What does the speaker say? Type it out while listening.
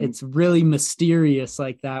it's really mysterious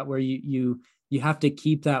like that, where you have to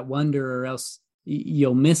keep that wonder, or else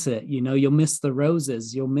you'll miss it. You'll miss the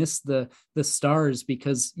roses, you'll miss the stars,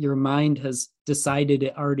 because your mind has decided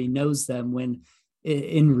it already knows them, when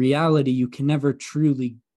in reality you can never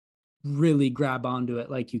truly really grab onto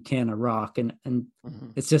it like you can a rock. And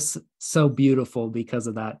it's just so beautiful because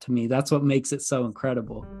of that. To me, that's what makes it so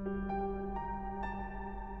incredible.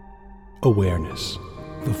 Awareness,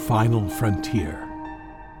 the final frontier.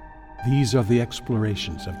 These are the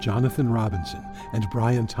explorations of Jonathan Robinson and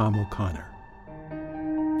Brian Tom O'Connor.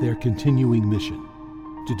 Their continuing mission: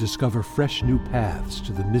 to discover fresh new paths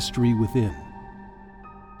to the mystery within,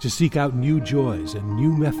 to seek out new joys and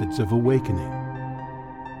new methods of awakening,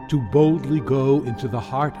 to boldly go into the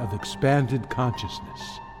heart of expanded consciousness.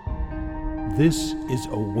 This is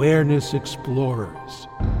Awareness Explorers.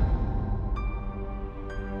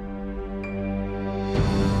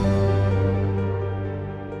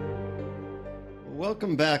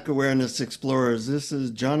 Welcome back, Awareness Explorers. This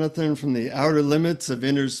is Jonathan from the Outer Limits of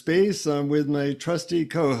Inner Space. I'm with my trusty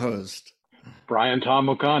co-host, Brian Tom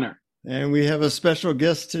O'Connor. And we have a special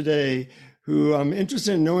guest today who I'm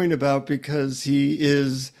interested in knowing about because he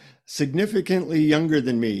is significantly younger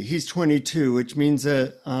than me. He's 22, which means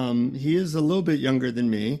that he is a little bit younger than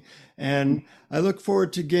me. And I look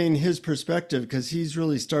forward to getting his perspective because he's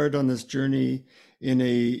really started on this journey in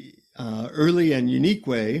a early and unique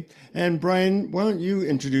way. And Brian, why don't you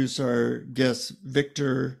introduce our guest,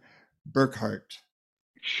 Victor Burkhart?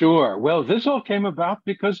 Sure. Well, this all came about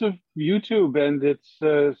because of YouTube and its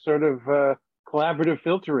sort of collaborative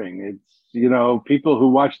filtering. It's, people who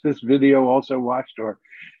watched this video also watched or,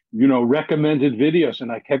 recommended videos.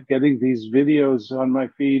 And I kept getting these videos on my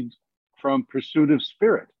feed from Pursuit of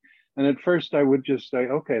Spirit. And at first I would just say,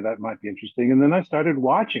 okay, that might be interesting. And then I started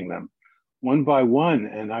watching them one by one.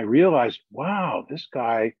 And I realized, wow, this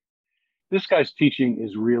guy's teaching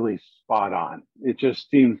is really spot on. It just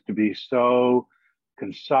seems to be so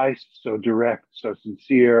concise, so direct, so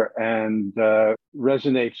sincere, and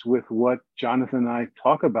resonates with what Jonathan and I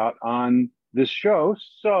talk about on this show.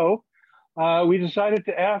 So we decided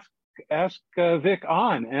to ask Vic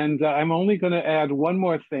on, and I'm only going to add one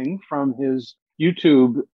more thing from his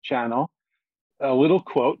YouTube channel, a little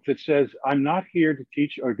quote that says, "I'm not here to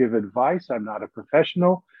teach or give advice. I'm not a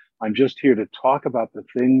professional. I'm just here to talk about the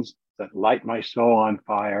things that light my soul on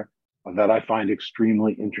fire or that I find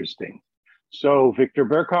extremely interesting." So, Victor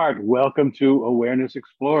Burkhart, welcome to Awareness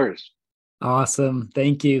Explorers. Awesome.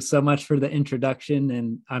 Thank you so much for the introduction.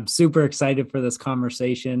 And I'm super excited for this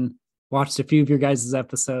conversation. Watched a few of your guys'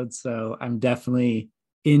 episodes, so I'm definitely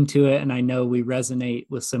into it. And I know we resonate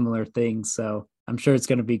with similar things. So I'm sure it's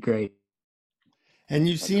going to be great. And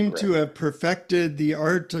you seem to have perfected the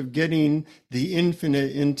art of getting the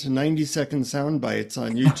infinite into 90-second sound bites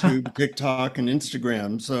on YouTube, TikTok, and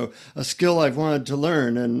Instagram. So a skill I've wanted to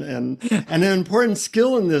learn, and an important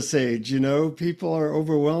skill in this age. People are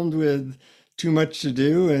overwhelmed with too much to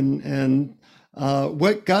do. And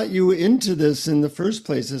what got you into this in the first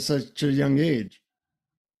place at such a young age?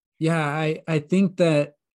 Yeah, I think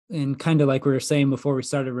that, and kind of like we were saying before we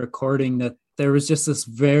started recording, that there was just this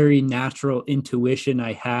very natural intuition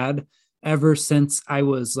I had ever since I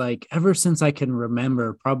can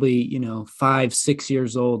remember, probably, 5, 6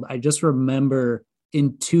 years old. I just remember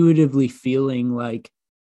intuitively feeling like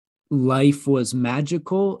life was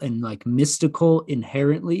magical and like mystical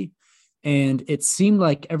inherently. And it seemed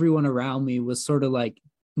like everyone around me was sort of like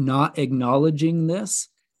not acknowledging this.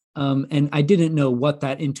 And I didn't know what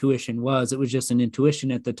that intuition was. It was just an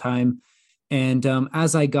intuition at the time. And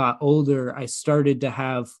as I got older, I started to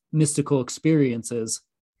have mystical experiences.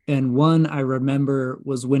 And one I remember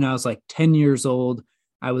was when I was like 10 years old.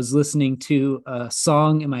 I was listening to a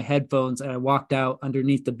song in my headphones, and I walked out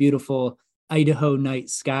underneath the beautiful Idaho night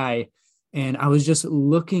sky. And I was just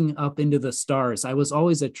looking up into the stars. I was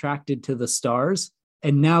always attracted to the stars.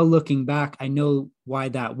 And now looking back, I know why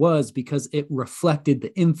that was, because it reflected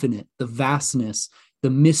the infinite, the vastness, the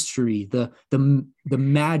mystery, the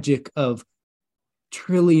magic of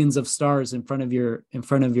trillions of stars in front of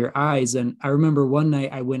your eyes. And I remember one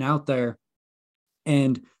night I went out there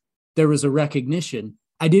and there was a recognition.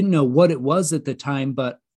 I didn't know what it was at the time,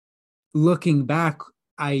 but looking back,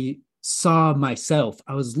 I saw myself.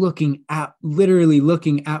 I was literally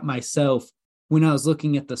looking at myself when I was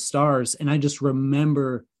looking at the stars. And I just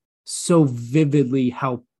remember so vividly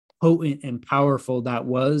how potent and powerful that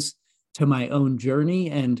was to my own journey.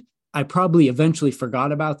 And I probably eventually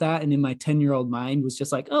forgot about that. And in my 10-year-old mind was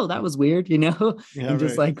just like, oh, that was weird, and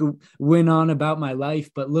just like went on about my life.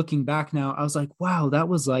 But looking back now, I was like, wow, that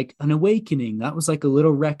was like an awakening. That was like a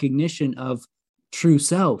little recognition of true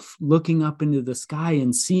self, looking up into the sky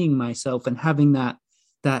and seeing myself and having that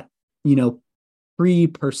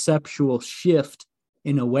pre-perceptual shift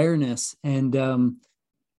in awareness. And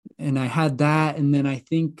I had that. And then I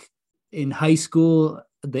think in high school,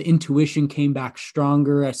 the intuition came back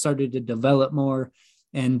stronger. I started to develop more.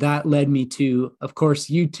 And that led me to, of course,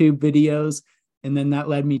 YouTube videos. And then that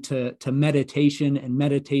led me to meditation, and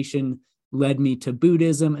meditation led me to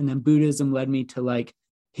Buddhism. And then Buddhism led me to like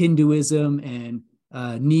Hinduism and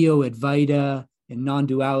Neo-Advaita and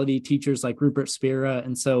non-duality teachers like Rupert Spira.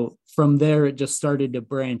 And so from there, it just started to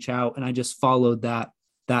branch out, and I just followed that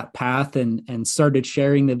path and started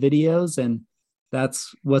sharing the videos. And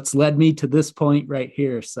that's what's led me to this point right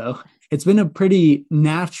here. So it's been a pretty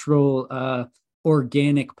natural,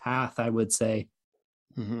 organic path, I would say.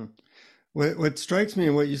 Mm-hmm. What strikes me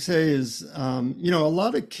in what you say is, a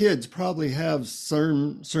lot of kids probably have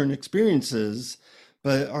certain experiences,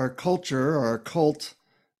 but our culture, our culture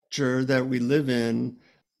that we live in,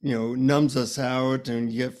 numbs us out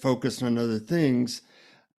and you get focused on other things.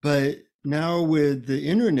 But now with the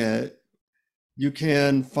internet, you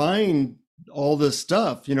can find all this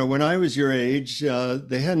stuff. When I was your age,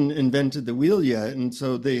 they hadn't invented the wheel yet, and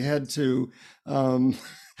so they had to.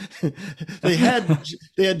 they had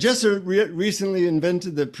just recently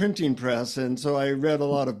invented the printing press, and so I read a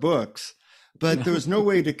lot of books, but there was no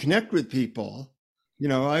way to connect with people.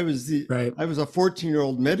 I was a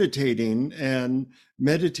 14-year-old meditating, and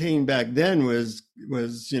meditating back then was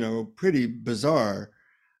pretty bizarre.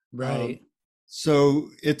 Right. So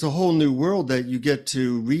it's a whole new world that you get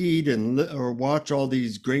to read or watch all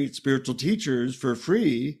these great spiritual teachers for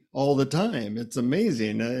free all the time. It's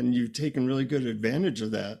amazing. And you've taken really good advantage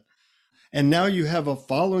of that. And now you have a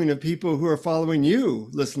following of people who are following you,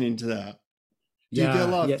 listening to that. Do you get a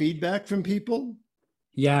lot of feedback from people?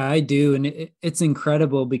 Yeah, I do. And it's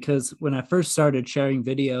incredible, because when I first started sharing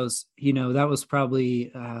videos, that was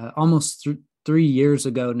probably almost 3 years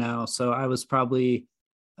ago now. So I was probably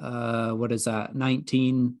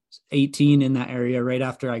 19, 18 in that area, right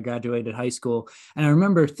after I graduated high school. And I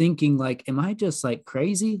remember thinking, like, am I just like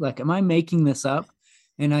crazy? Like, am I making this up?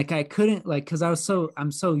 And like, I couldn't, like, cause I'm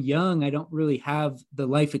so young. I don't really have the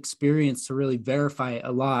life experience to really verify it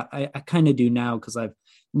a lot. I kind of do now, cause I've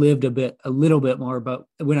lived a little bit more. But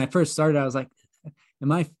when I first started, I was like,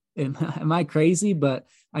 am I crazy? But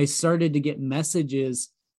I started to get messages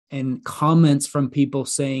and comments from people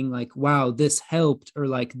saying like, wow, this helped, or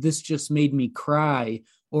like, this just made me cry,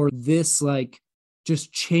 or this like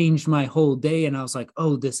just changed my whole day. And I was like,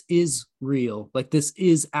 oh, this is real. Like, this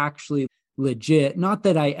is actually legit. Not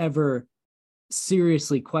that I ever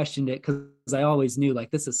seriously questioned it, because I always knew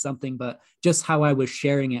like this is something, but just how I was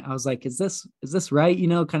sharing it, I was like, is this right?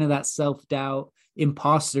 Kind of that self-doubt,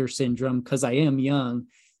 imposter syndrome, because I am young.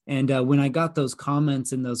 And when I got those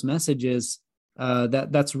comments and those messages,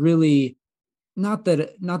 that's really not that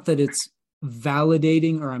it's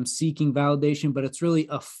validating or I'm seeking validation, but it's really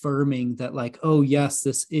affirming that like, oh yes,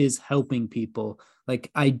 this is helping people. Like,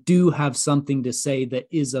 I do have something to say that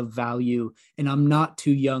is of value, and I'm not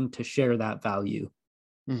too young to share that value.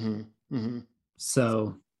 Mm-hmm. Mm-hmm.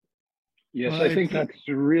 So yes, I think that's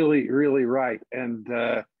really, really right. And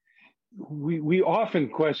we often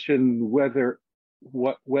question whether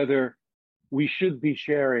we should be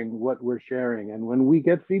sharing what we're sharing. And when we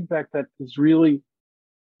get feedback that is really,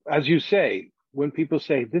 as you say, when people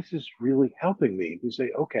say, this is really helping me, we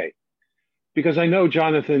say, okay. Because I know,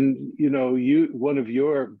 Jonathan, one of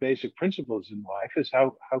your basic principles in life is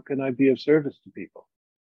how can I be of service to people?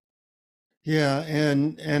 Yeah.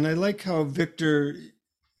 And I like how Victor,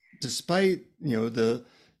 despite, you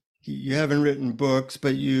haven't written books,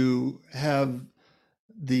 but you have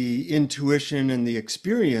the intuition and the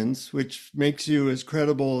experience, which makes you as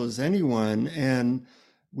credible as anyone. And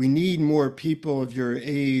we need more people of your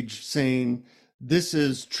age saying, this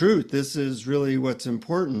is truth. This is really what's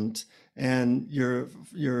important. And you're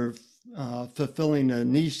fulfilling a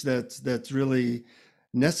niche that's really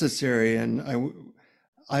necessary. And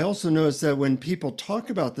I also notice that when people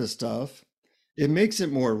talk about this stuff, it makes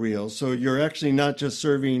it more real. So you're actually not just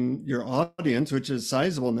serving your audience, which is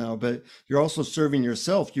sizable now, but you're also serving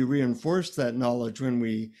yourself. You reinforce that knowledge when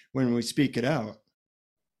we speak it out.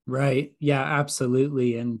 Right. Yeah,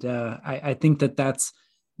 absolutely. And I think that's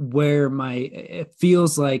where it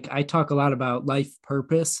feels like I talk a lot about life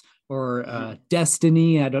purpose or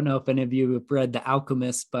destiny. I don't know if any of you have read The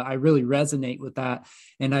Alchemist, but I really resonate with that.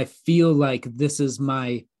 And I feel like this is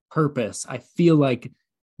my purpose. I feel like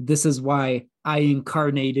this is why I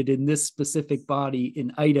incarnated in this specific body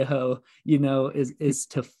in Idaho, is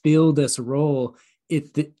to fill this role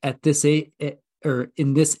at this age, or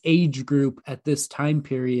in this age group at this time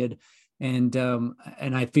period. And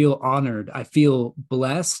I feel honored. I feel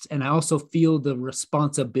blessed. And I also feel the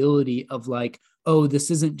responsibility of like, oh,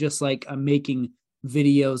 this isn't just like I'm making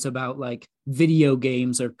videos about like video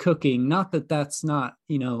games or cooking. Not that that's not,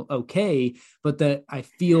 okay, but that I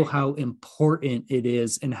feel how important it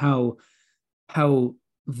is and how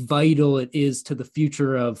vital it is to the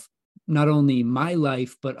future of not only my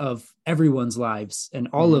life, but of everyone's lives and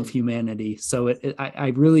all of humanity. So I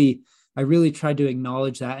really tried to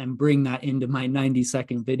acknowledge that and bring that into my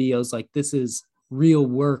 90-second videos. Like, this is real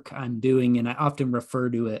work I'm doing. And I often refer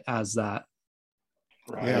to it as that.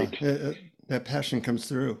 Right. Yeah, that passion comes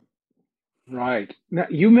through. Right. Now,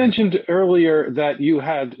 you mentioned earlier that you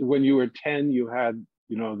had, when you were 10, you had,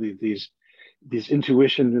 these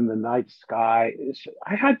intuition in the night sky.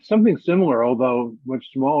 I had something similar, although much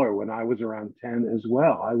smaller, when I was around 10 as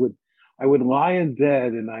well. I would lie in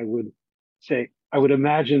bed and I would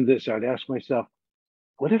imagine this. I'd ask myself,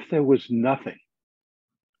 what if there was nothing?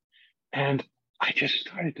 And I just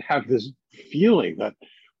started to have this feeling that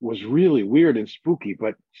was really weird and spooky,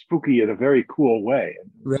 but spooky in a very cool way.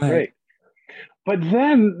 Right. Great. But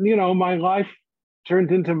then, my life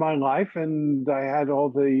turned into my life, and I had all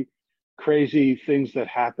the crazy things that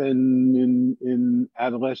happen in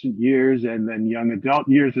adolescent years, and then young adult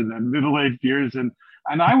years, and then middle-aged years. And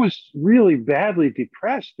I was really badly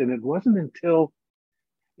depressed. And it wasn't until,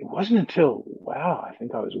 wow, I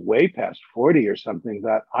think I was way past 40 or something,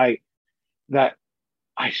 that I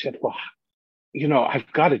said, well,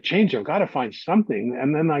 I've got to change. I've got to find something.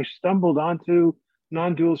 And then I stumbled onto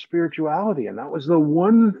non-dual spirituality, and that was the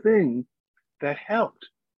one thing that helped.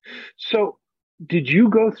 So did you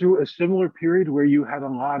go through a similar period where you had a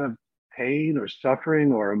lot of pain or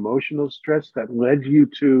suffering or emotional stress that led you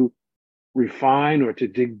to refine or to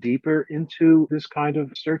dig deeper into this kind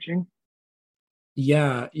of searching?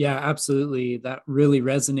 Yeah, absolutely. That really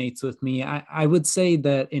resonates with me. I would say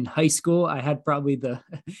that in high school, I had probably the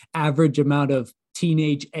average amount of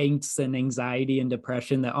teenage angst and anxiety and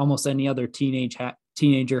depression that almost any other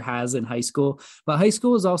teenager has in high school. But high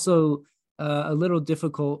school was also a little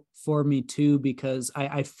difficult for me too, because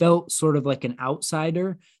I felt sort of like an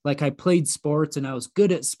outsider. Like, I played sports and I was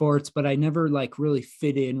good at sports, but I never like really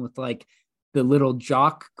fit in with like the little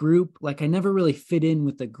jock group. Like, I never really fit in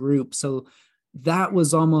with the group. So that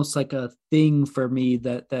was almost like a thing for me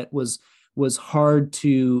that was hard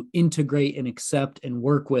to integrate and accept and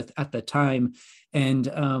work with at the time. And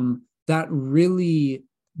that really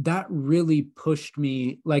pushed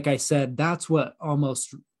me. Like I said, that's what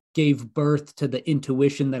almost gave birth to the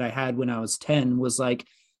intuition that I had when I was 10, was like,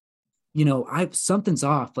 something's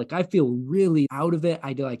off. Like, I feel really out of it.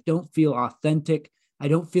 I like don't feel authentic. I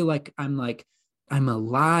don't feel like I'm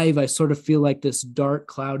alive. I sort of feel like this dark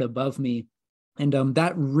cloud above me. And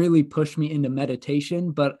that really pushed me into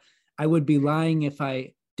meditation. But I would be lying if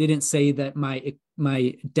I didn't say that my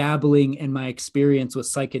dabbling and my experience with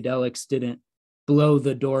psychedelics didn't blow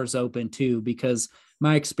the doors open too, because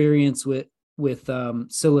my experience with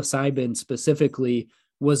psilocybin specifically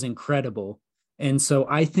was incredible. And so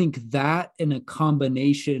I think that, in a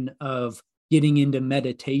combination of getting into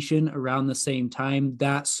meditation around the same time,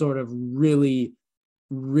 that sort of really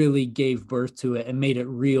gave birth to it and made it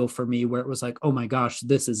real for me, where it was like, oh my gosh,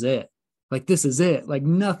 this is it. Like, this is it. Like,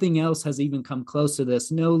 nothing else has even come close to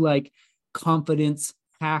this. No like confidence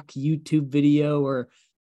hack YouTube video or,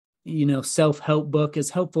 self-help book,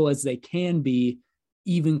 as helpful as they can be,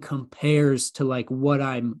 even compares to like what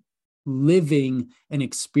I'm living and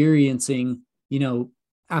experiencing,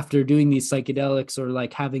 after doing these psychedelics or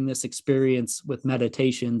like having this experience with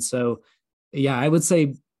meditation. So yeah, I would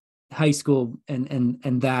say high school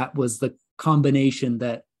and that was the combination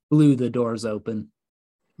that blew the doors open.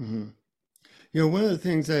 Mm-hmm. One of the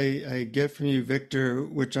things I get from you, Victor,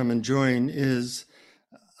 which I'm enjoying, is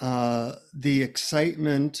the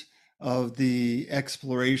excitement of the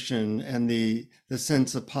exploration and the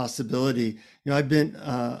sense of possibility. I've been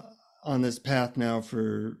on this path now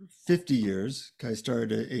for 50 years. I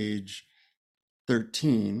started at age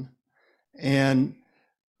 13, and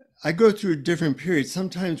I go through different periods,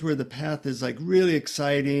 sometimes where the path is like really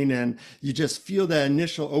exciting and you just feel that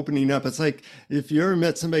initial opening up. It's like if you ever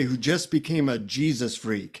met somebody who just became a Jesus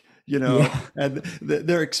freak, and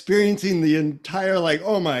they're experiencing the entire, like,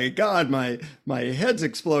 oh my God, my head's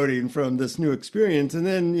exploding from this new experience. And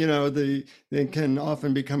then, they can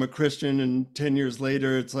often become a Christian, and 10 years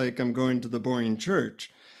later, it's like, I'm going to the boring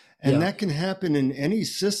church. And that can happen in any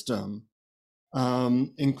system.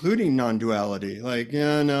 Including non-duality. Like,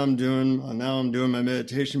 now I'm doing my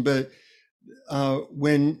meditation. But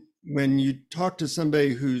when you talk to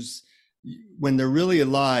somebody who's when they're really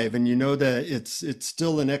alive, and you know that it's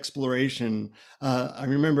still an exploration. I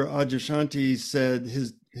remember Adyashanti said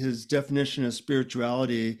his definition of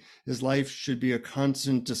spirituality is life should be a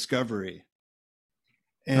constant discovery.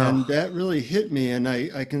 And that really hit me. And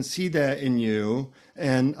I can see that in you,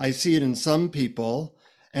 and I see it in some people.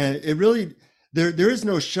 And it really, there is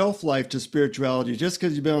no shelf life to spirituality. Just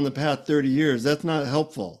because you've been on the path 30 years, that's not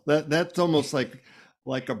helpful. That's almost like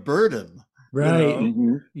a burden. Right. You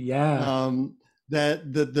know? Yeah.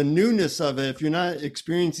 That the newness of it, if you're not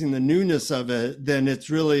experiencing the newness of it, then it's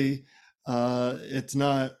really, it's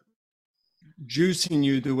not juicing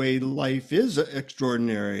you the way life is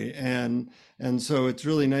extraordinary. And so it's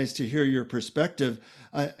really nice to hear your perspective.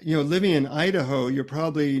 Living in Idaho, you're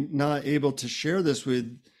probably not able to share this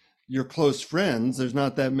with your close friends. There's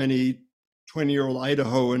not that many 20-year-old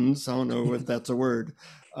Idahoans. I don't know if that's a word.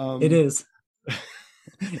 It is.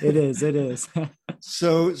 It is.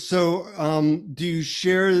 So, do you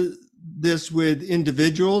share this with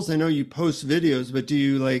individuals? I know you post videos, but do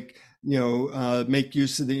you make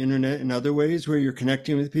use of the internet in other ways where you're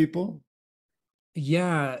connecting with people?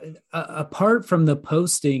 Yeah. Apart from the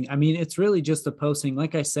posting, I mean, it's really just the posting.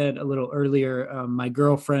 Like I said a little earlier, my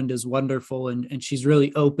girlfriend is wonderful and she's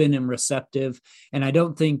really open and receptive. And I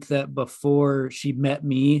don't think that before she met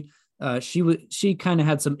me, she kind of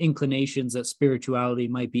had some inclinations that spirituality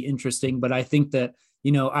might be interesting, but I think that,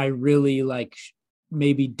 I really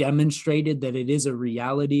maybe demonstrated that it is a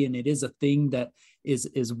reality and it is a thing that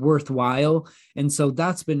is worthwhile. And so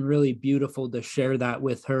that's been really beautiful to share that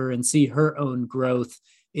with her and see her own growth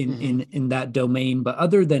in that domain. But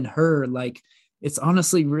other than her, it's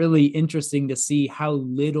honestly really interesting to see how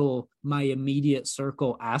little my immediate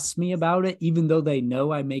circle asks me about it, even though they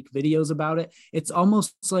know I make videos about it. It's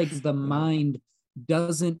almost like the mind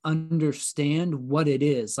doesn't understand what it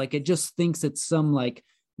is. It just thinks it's some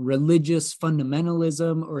religious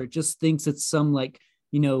fundamentalism, or it just thinks it's some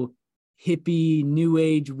hippie new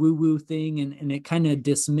age woo-woo thing, and it kind of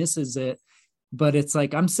dismisses it. But it's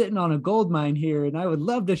I'm sitting on a gold mine here and I would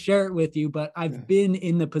love to share it with you, but I've been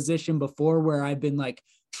in the position before where I've been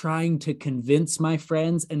trying to convince my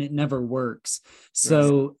friends and it never works.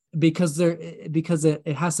 So because it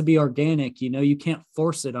has to be organic, you can't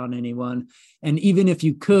force it on anyone. And even if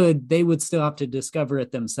you could, they would still have to discover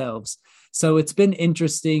it themselves. So it's been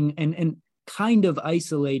interesting and kind of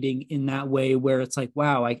isolating in that way, where it's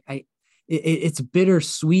wow, it's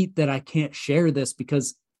bittersweet that I can't share this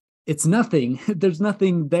because it's nothing. There's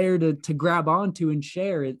nothing there to grab onto and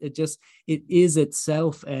share. It is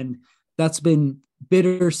itself. And that's been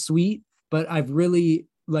bittersweet, but I've really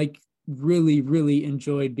really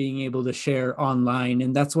enjoyed being able to share online.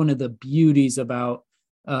 And that's one of the beauties about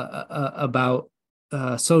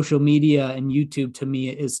social media and YouTube to me,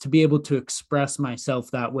 is to be able to express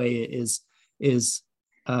myself that way is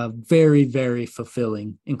very, very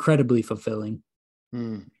fulfilling, incredibly fulfilling.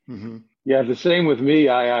 Mm-hmm. Yeah, the same with me.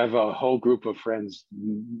 I have a whole group of friends.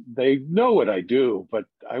 They know what I do, but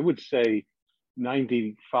I would say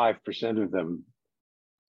 95% of them,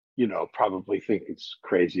 probably think it's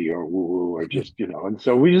crazy or woo-woo or just, and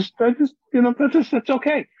so that's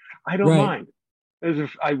okay. I don't mind.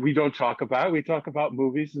 We don't talk about it. We talk about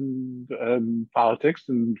movies and politics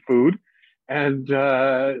and food. And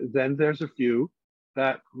then there's a few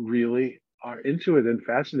that really are into it and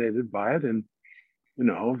fascinated by it. And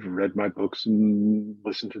have read my books and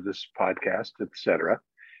listened to this podcast, etc.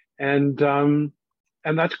 And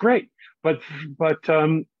that's great. But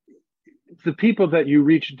the people that you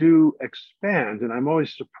reach do expand, and I'm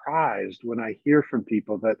always surprised when I hear from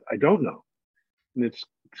people that I don't know, and it's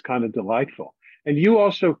kind of delightful. And you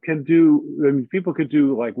also can do. People could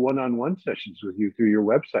do one-on-one sessions with you through your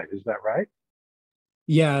website. Is that right?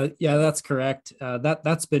 Yeah, that's correct.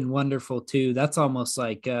 That's been wonderful too. That's almost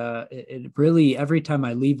it really, every time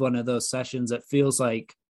I leave one of those sessions, it feels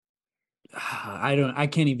like I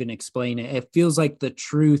can't even explain it. It feels like the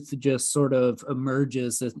truth just sort of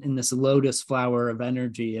emerges in this lotus flower of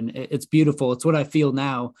energy, and it's beautiful. It's what I feel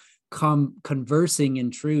now, conversing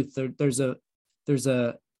in truth. There's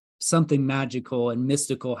a something magical and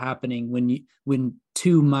mystical happening when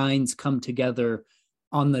two minds come together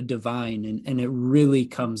on the divine, and it really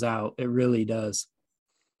comes out. It really does.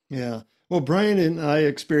 Yeah. Well, Brian and I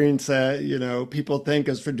experienced that, people thank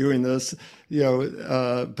us for doing this,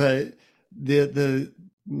 but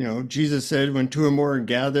Jesus said when two or more are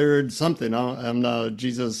gathered, something. I'm not a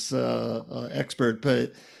Jesus expert,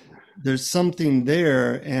 but there's something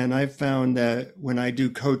there. And I found that when I do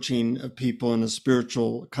coaching of people in a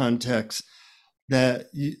spiritual context, that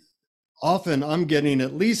often I'm getting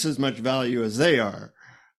at least as much value as they are.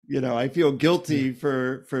 I feel guilty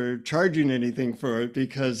for charging anything for it,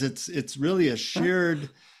 because it's really a shared,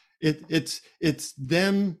 it's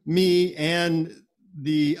them, me, and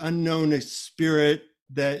the unknown spirit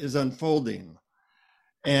that is unfolding.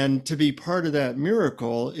 And to be part of that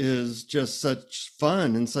miracle is just such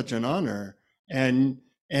fun and such an honor. And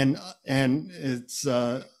it's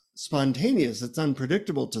spontaneous. It's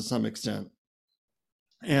unpredictable to some extent.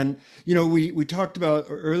 And we talked about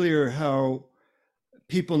earlier how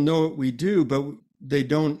people know what we do, but they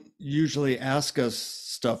don't usually ask us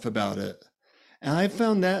stuff about it. And I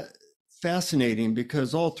found that fascinating,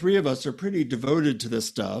 because all three of us are pretty devoted to this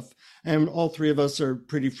stuff, and all three of us are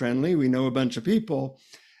pretty friendly. We know a bunch of people,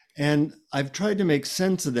 and I've tried to make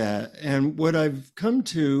sense of that. And what I've come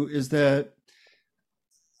to is that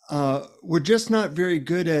we're just not very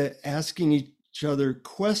good at asking each other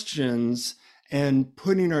questions and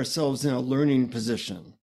putting ourselves in a learning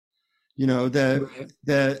position.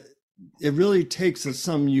 That it really takes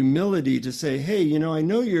some humility to say, hey, I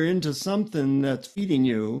know you're into something that's feeding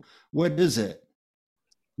you. What is it?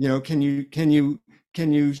 Can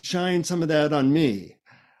you shine some of that on me,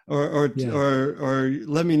 or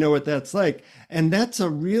let me know what that's like? And that's a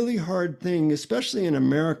really hard thing, especially in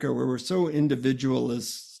America, where we're so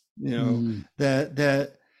individualist. That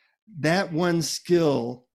one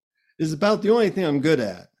skill is about the only thing I'm good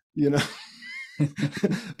at.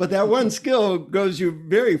 But that one skill goes you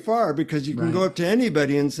very far, because you can go up to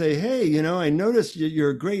anybody and say, hey, I noticed you're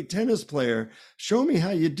a great tennis player. Show me how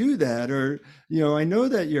you do that. Or, I know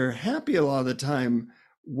that you're happy a lot of the time.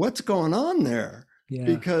 What's going on there? Yeah.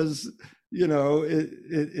 Because,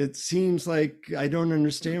 it seems like I don't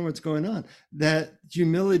understand what's going on. That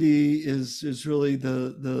humility is really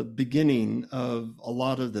the beginning of a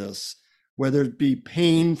lot of this, whether it be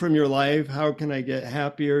pain from your life. How can I get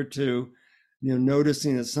happier, to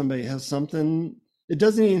noticing that somebody has something. It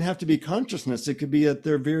doesn't even have to be consciousness. It could be that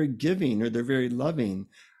they're very giving, or they're very loving,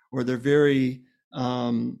 or they're very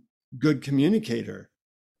good communicator.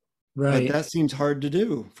 Right. But that seems hard to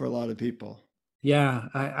do for a lot of people. Yeah,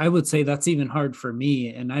 I would say that's even hard for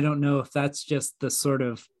me. And I don't know if that's just the sort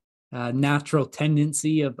of natural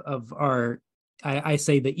tendency of our, I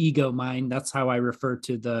say the ego mind. That's how I refer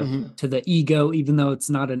to the ego, even though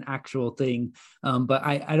it's not an actual thing. But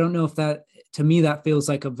I don't know if that, to me, that feels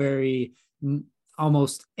like a very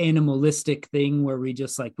almost animalistic thing, where we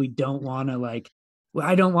just we don't want to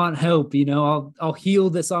I don't want help, I'll heal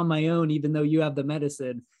this on my own, even though you have the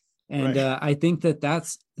medicine. And right. I think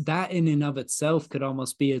that in and of itself could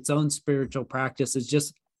almost be its own spiritual practice, is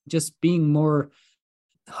just being more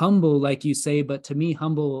humble, like you say. But to me,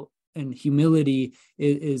 humble and humility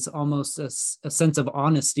is almost a sense of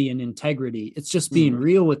honesty and integrity. It's just being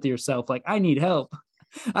real with yourself. I need help.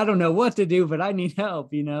 I don't know what to do, but I need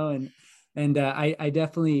help, and I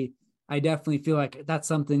definitely feel like that's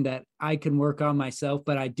something that I can work on myself,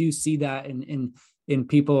 but I do see that in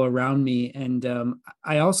people around me. And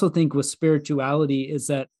I also think with spirituality is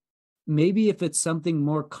that maybe if it's something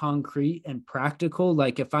more concrete and practical,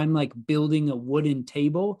 like if I'm building a wooden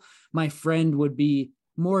table, my friend would be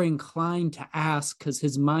more inclined to ask, because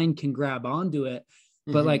his mind can grab onto it.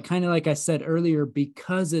 But kind of like I said earlier,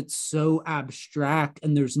 because it's so abstract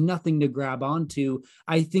and there's nothing to grab onto,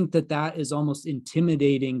 I think that is almost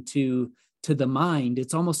intimidating to the mind.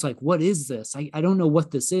 It's almost like, what is this? I don't know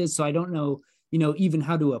what this is. So I don't know, even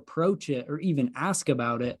how to approach it or even ask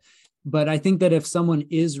about it. But I think that if someone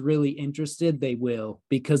is really interested, they will,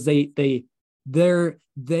 because their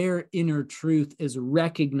inner truth is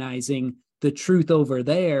recognizing the truth over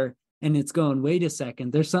there. And it's going, wait a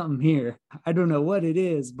second, there's something here. I don't know what it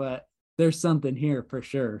is, but there's something here for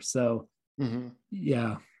sure. So,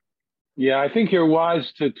 yeah. Yeah, I think you're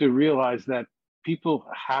wise to realize that people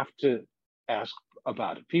have to ask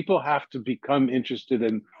about it. People have to become interested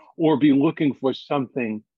in or be looking for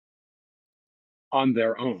something on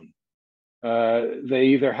their own. They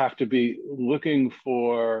either have to be looking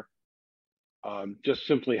for just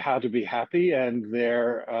simply how to be happy, and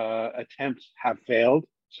their attempts have failed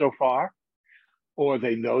so far, or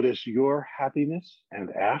they notice your happiness and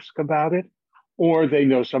ask about it, or they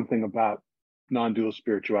know something about non-dual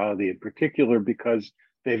spirituality in particular because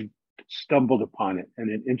they've stumbled upon it and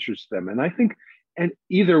it interests them. And I think, and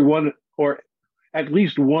either one or at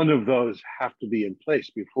least one of those have to be in place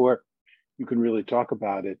before you can really talk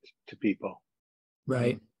about it to people.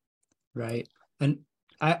 Right. And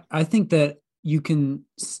I think that you can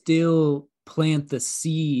still plant the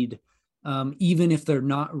seed even if they're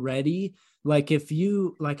not ready. If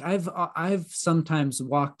you I've sometimes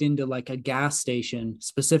walked into a gas station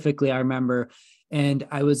specifically, I remember, And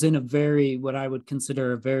I was in a very, what I would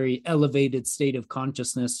consider a very elevated state of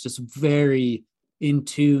consciousness, just very in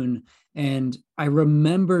tune. And I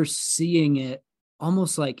remember seeing it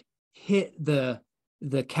almost like hit the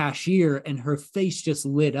cashier, and her face just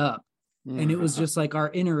lit up. And it was just like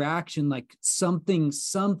our interaction, like something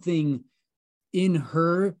in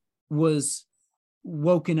her was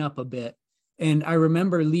woken up a bit. And I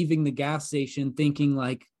remember leaving the gas station thinking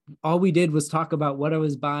like all we did was talk about what I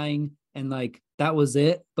was buying, and like that was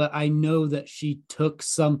it. But I know that she took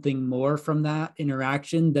something more from that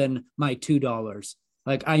interaction than my $2.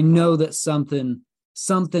 Like I know that something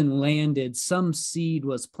landed, some seed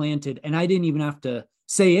was planted, and I didn't even have to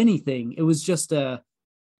say anything. It was just an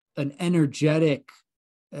energetic,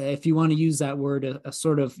 if you want to use that word, a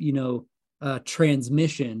sort of,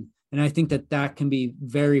 transmission. And I think that can be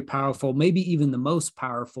very powerful, maybe even the most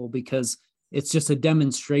powerful, because it's just a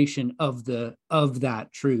demonstration of that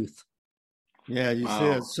truth. Yeah, you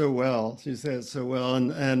say it so well. You say it so well,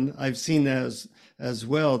 and I've seen that as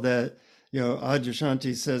well. That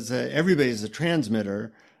Adyashanti says that everybody's a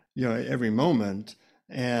transmitter, at every moment,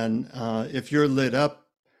 and if you're lit up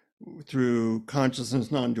through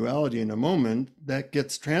consciousness non-duality in a moment, that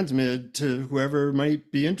gets transmitted to whoever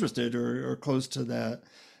might be interested or close to that.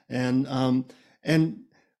 And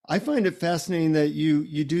I find it fascinating that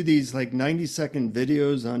you do these like 90-second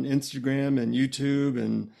videos on Instagram and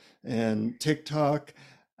YouTube and TikTok.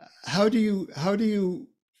 How do you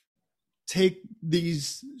take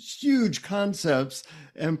these huge concepts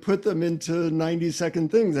and put them into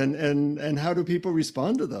 90-second things, and how do people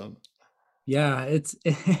respond to them? Yeah,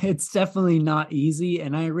 it's definitely not easy.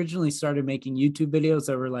 And I originally started making YouTube videos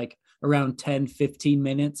that were like around 10, 15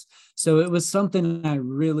 minutes. So it was something I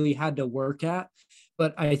really had to work at.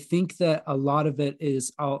 But I think that a lot of it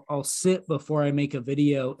is I'll sit before I make a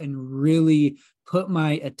video and really put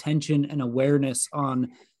my attention and awareness on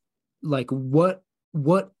like what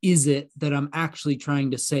is it that I'm actually trying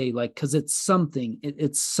to say? Like, because it's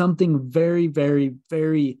something very, very,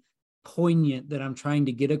 very poignant that I'm trying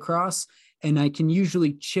to get across. And I can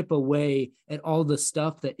usually chip away at all the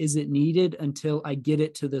stuff that isn't needed until I get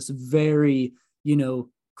it to this very,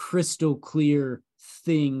 crystal clear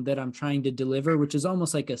thing that I'm trying to deliver, which is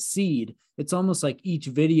almost like a seed. It's almost like each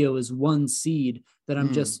video is one seed that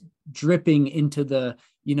I'm just dripping into the,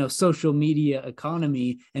 social media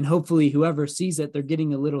economy. And hopefully whoever sees it, they're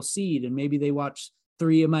getting a little seed, and maybe they watch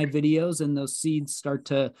 3 of my videos and those seeds start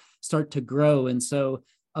to grow. And so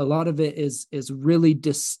a lot of it is really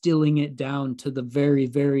distilling it down to the very,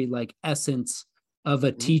 very like essence of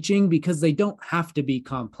a teaching, because they don't have to be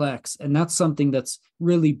complex. And that's something that's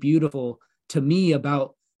really beautiful to me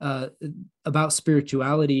about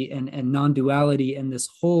spirituality and non-duality and this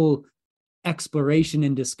whole exploration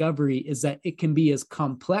and discovery, is that it can be as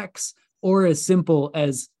complex or as simple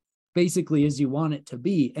as basically as you want it to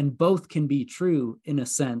be, and both can be true in a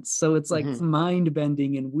sense. So it's like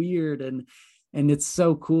mind-bending and weird, and it's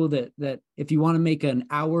so cool that if you want to make an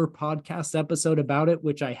hour podcast episode about it,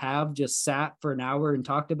 which I have just sat for an hour and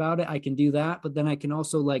talked about it, I can do that. But then I can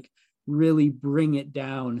also like really bring it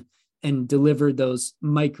down and deliver those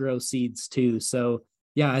micro seeds too. So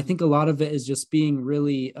yeah, I think a lot of it is just being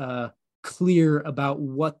really clear about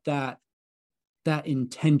what that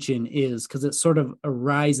intention is, because it sort of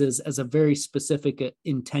arises as a very specific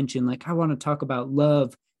intention. Like, I want to talk about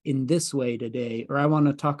love in this way today, or I want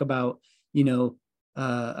to talk about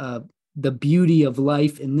the beauty of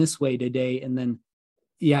life in this way today. And then,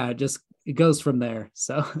 it goes from there.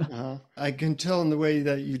 So I can tell in the way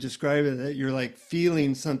that you describe it that you're like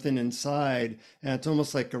feeling something inside, and it's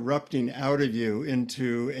almost like erupting out of you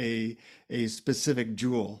into a specific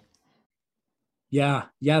jewel. Yeah.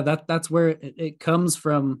 That's where it comes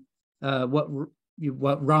from. What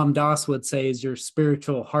Ram Dass would say is your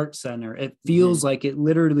spiritual heart center. It feels like it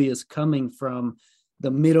literally is coming from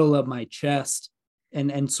the middle of my chest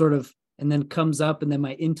and sort of, and then comes up, and then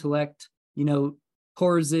my intellect,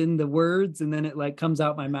 pours in the words, and then it like comes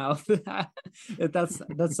out my mouth.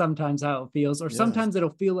 That's sometimes how it feels. Or sometimes it'll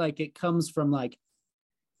feel like it comes from like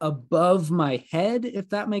above my head, if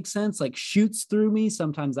that makes sense, like shoots through me.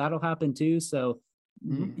 Sometimes that'll happen too. So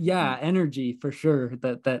energy for sure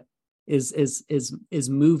that is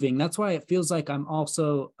moving. That's why it feels like I'm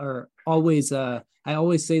also, or always, I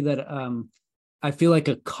always say that I feel like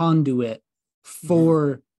a conduit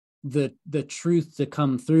for the truth to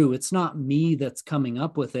come through. It's not me that's coming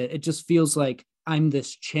up with it. It just feels like I'm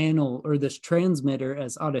this channel or this transmitter,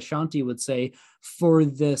 as Adyashanti would say, for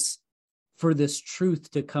this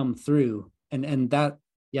truth to come through. And that,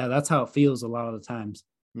 that's how it feels a lot of the times.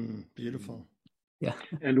 Beautiful. Yeah.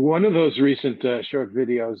 And one of those recent short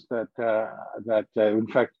videos in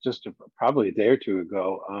fact, just probably a day or two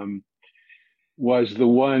ago, was the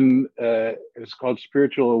one. It's called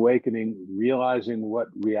 "Spiritual Awakening: Realizing What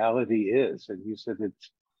Reality Is," and you said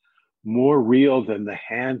it's more real than the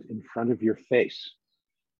hand in front of your face.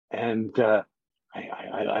 And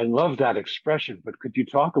I love that expression. But could you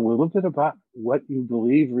talk a little bit about what you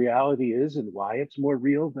believe reality is and why it's more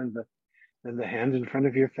real than the hand in front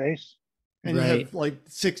of your face? And you have like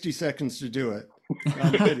 60 seconds to do it.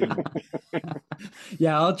 I'm kidding.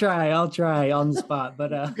 Yeah, I'll try on the spot,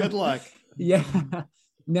 but good luck. Yeah.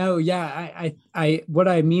 No, yeah, I what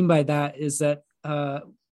I mean by that is that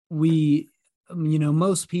we,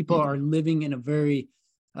 most people are living in a very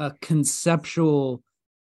conceptually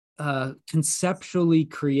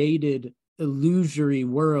created illusory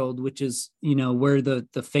world, which is, where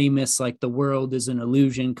the famous, like, the world is an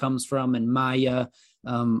illusion comes from, and Maya.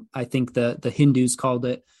 I think the Hindus called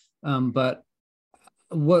it. But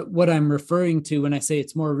what I'm referring to when I say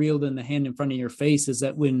it's more real than the hand in front of your face is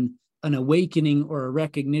that when an awakening or a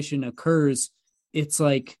recognition occurs, it's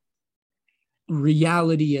like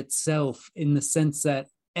reality itself, in the sense that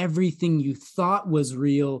everything you thought was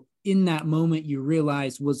real in that moment you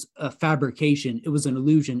realize was a fabrication. It was an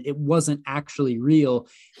illusion. It wasn't actually real.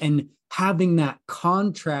 And having that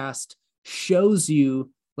contrast shows you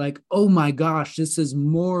like, oh my gosh, this is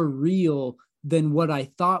more real than what I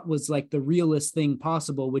thought was like the realest thing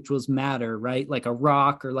possible, which was matter, right? Like a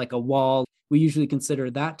rock or like a wall. We usually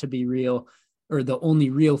consider that to be real, or the only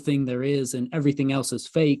real thing there is, and everything else is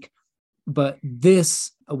fake. But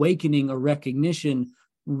this awakening or recognition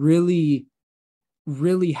really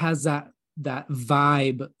has that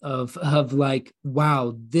vibe of like,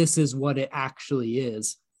 wow, this is what it actually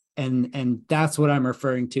is. And that's what I'm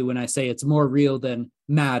referring to when I say it's more real than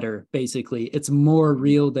matter. Basically, it's more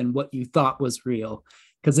real than what you thought was real,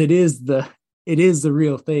 because it is the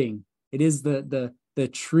real thing. It is the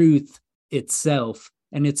truth itself,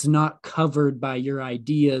 and it's not covered by your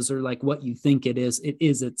ideas or like what you think it is. It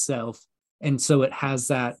is itself, and so it has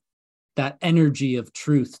that energy of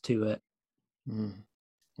truth to it.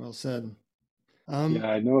 Well said. Yeah,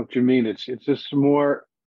 I know what you mean. It's just more.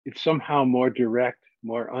 It's somehow more direct,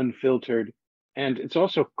 more unfiltered, and it's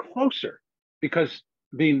also closer, because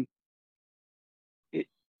I mean,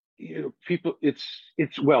 people. It's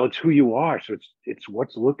who you are. So it's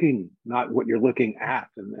what's looking, not what you're looking at,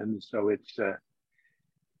 and so it's.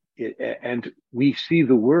 And we see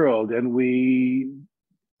the world, and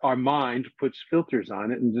our mind puts filters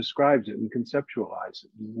on it and describes it and conceptualizes it.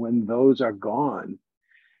 When those are gone,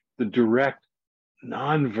 the direct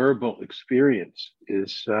nonverbal experience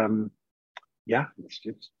is,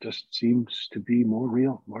 it just seems to be more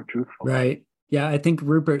real, more truthful. Right. Yeah, I think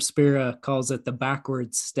Rupert Spira calls it the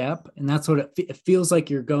backward step, and that's what it feels like.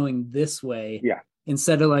 You're going this way. Yeah.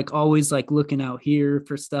 Instead of like always like looking out here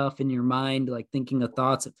for stuff in your mind, like thinking of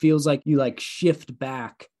thoughts, it feels like you like shift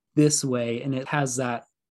back this way, and it has that.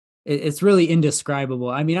 It's really indescribable.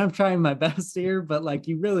 I mean, I'm trying my best here, but like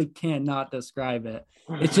you really cannot describe it.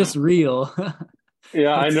 It's just real.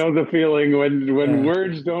 Yeah, I know the feeling when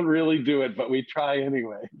words don't really do it, but we try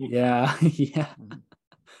anyway. Yeah.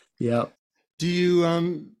 Yeah. Do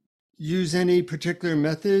you use any particular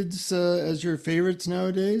methods as your favorites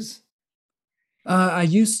nowadays? I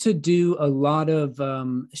used to do a lot of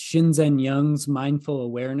Shinzen Young's mindful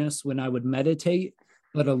awareness when I would meditate,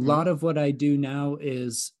 but a lot of what I do now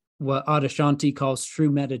is what Adyashanti calls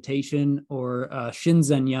true meditation, or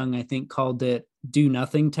Shinzen Young, I think, called it do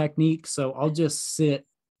nothing technique. So I'll just sit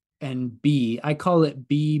and be. I call it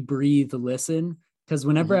be, breathe, listen, because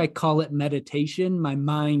whenever I call it meditation, my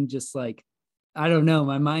mind just like, I don't know,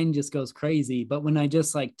 my mind just goes crazy. But when I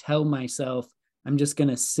just like tell myself, I'm just going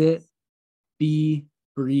to sit, be,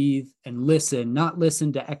 breathe, and listen, not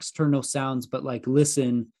listen to external sounds, but like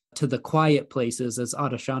listen to the quiet places, as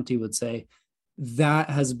Adyashanti would say, that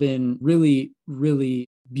has been really, really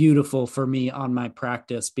beautiful for me on my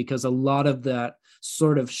practice, because a lot of that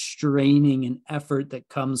sort of straining and effort that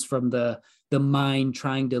comes from the mind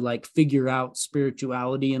trying to like figure out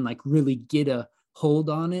spirituality and like really get a hold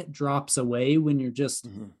on it drops away when you're just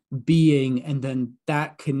being, and then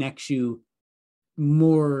that connects you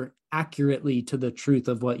more accurately to the truth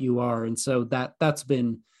of what you are. And so that's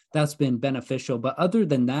been beneficial. But other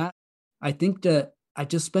than that, I think that I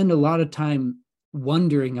just spend a lot of time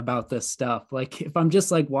wondering about this stuff. Like if I'm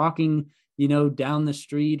just like walking, down the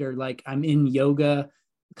street, or like I'm in yoga,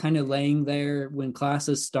 kind of laying there when class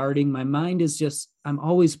is starting, my mind is just, I'm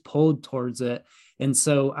always pulled towards it. And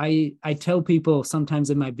so I tell people sometimes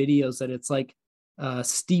in my videos that it's like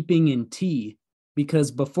steeping in tea, because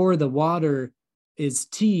before the water, is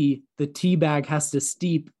tea, the tea bag has to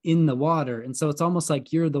steep in the water. And so it's almost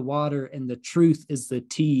like you're the water and the truth is the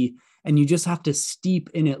tea. And you just have to steep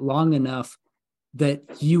in it long enough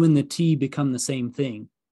that you and the tea become the same thing.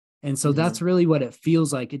 And so that's really what it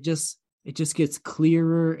feels like. It just gets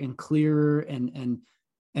clearer and clearer and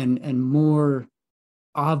more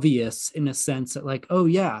obvious in a sense that like, oh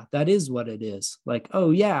yeah, that is what it is. Like,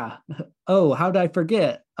 oh yeah. Oh, how did I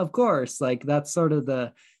forget? Of course. Like that's sort of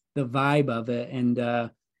the vibe of it.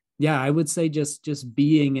 And yeah, I would say just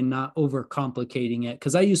being and not overcomplicating it.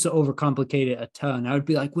 Cause I used to overcomplicate it a ton. I would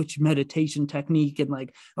be like, which meditation technique? And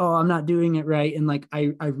like, oh, I'm not doing it right. And like,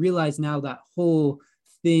 I realize now that whole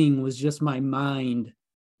thing was just my mind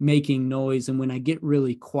making noise. And when I get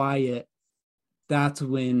really quiet, that's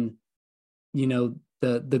when, you know,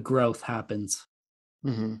 the growth happens.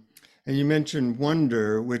 Mm-hmm. And you mentioned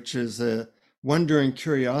wonder, which is wonder and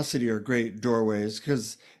curiosity are great doorways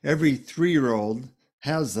because every 3-year-old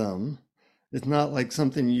has them. It's not like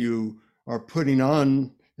something you are putting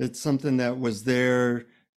on. It's something that was there,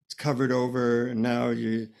 it's covered over, and now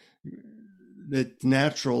it's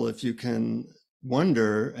natural if you can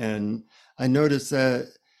wonder. And I notice that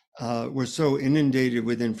we're so inundated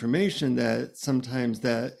with information that sometimes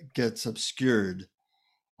that gets obscured.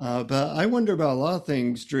 But I wonder about a lot of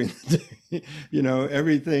things during the day,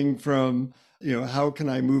 everything from, how can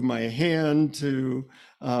I move my hand to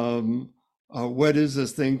what is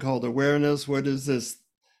this thing called awareness? What is this?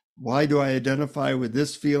 Why do I identify with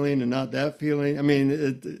this feeling and not that feeling? I mean,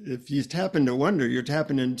 if you tap into wonder, you're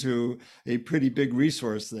tapping into a pretty big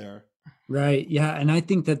resource there. Right. Yeah. And I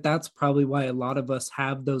think that that's probably why a lot of us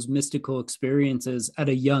have those mystical experiences at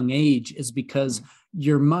a young age, is because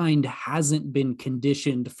your mind hasn't been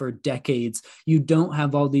conditioned for decades. You don't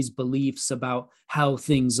have all these beliefs about how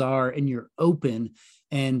things are, and you're open.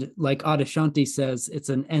 And like Adyashanti says, it's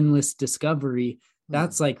an endless discovery.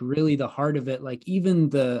 That's like really the heart of it. Like even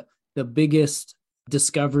the biggest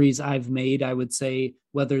discoveries I've made, I would say,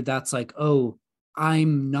 whether that's like, oh,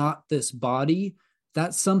 I'm not this body,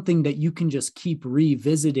 that's something that you can just keep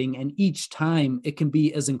revisiting. And each time it can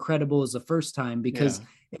be as incredible as the first time, because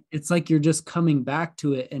it's like you're just coming back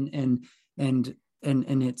to it. And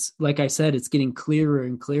it's like I said, it's getting clearer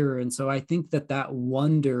and clearer. And so I think that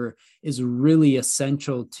wonder is really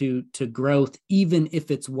essential to growth, even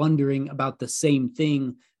if it's wondering about the same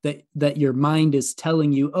thing that your mind is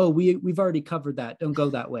telling you, oh, we've already covered that. Don't go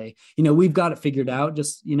that way. We've got it figured out.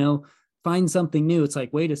 Just, find something new. It's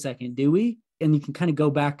like, wait a second, do we? And you can kind of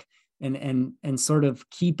go back and sort of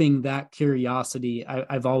keeping that curiosity,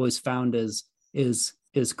 I've always found is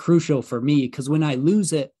crucial for me. Because when I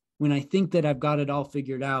lose it, when I think that I've got it all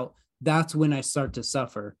figured out, that's when I start to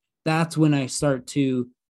suffer. That's when I start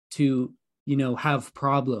to have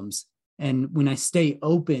problems. And when I stay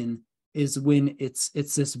open is when it's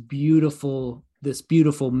this beautiful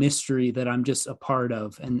mystery that I'm just a part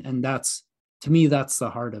of. And that's, to me, that's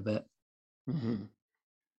the heart of it. Mm-hmm.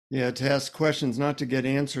 Yeah, to ask questions, not to get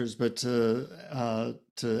answers, but to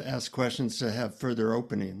ask questions to have further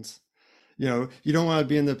openings. You don't want to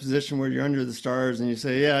be in the position where you're under the stars and you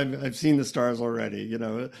say, yeah, I've seen the stars already.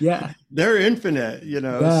 Yeah, they're infinite.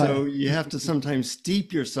 Yeah. So you have to sometimes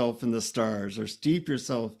steep yourself in the stars or steep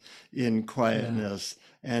yourself in quietness.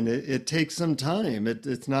 Yeah. And it takes some time.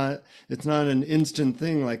 It's not an instant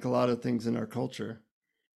thing like a lot of things in our culture.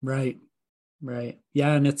 Right.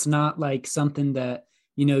 Yeah, and it's not like something that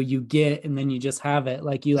you get and then you just have it.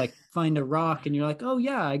 Like you like find a rock and you're like, oh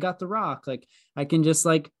yeah, I got the rock. Like I can just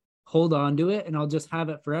like hold on to it and I'll just have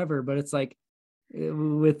it forever. But it's like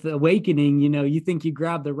with awakening, you think you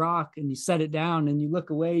grab the rock and you set it down and you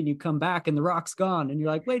look away and you come back and the rock's gone and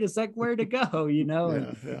you're like, wait a sec, where'd it go?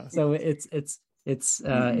 Yeah. So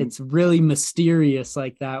it's really mysterious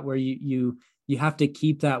like that, where you have to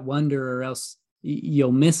keep that wonder, or else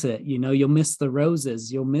you'll miss it. You'll miss the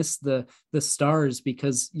roses, you'll miss the stars,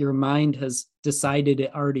 because your mind has decided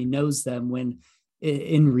it already knows them, when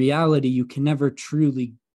in reality you can never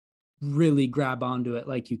truly really grab onto it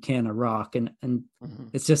like you can a rock. And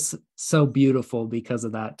it's just so beautiful because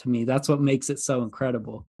of that. To me, that's what makes it so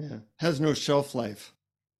incredible. Has no shelf life.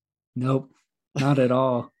 Nope, not at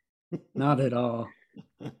all. Not at all.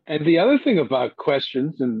 And the other thing about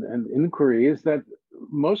questions and inquiry is that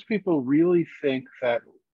most people really think that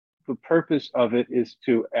the purpose of it is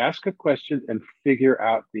to ask a question and figure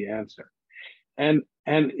out the answer. And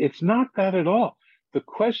it's not that at all. The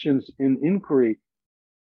questions in inquiry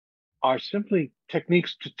are simply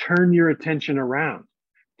techniques to turn your attention around,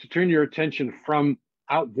 to turn your attention from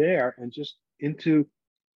out there and just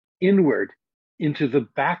inward, into the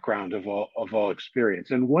background of all experience.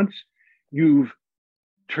 And once you've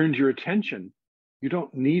turned your attention You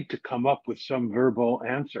don't need to come up with some verbal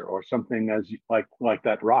answer or something as like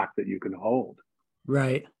that rock that you can hold.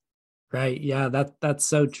 Right. Right. Yeah, that's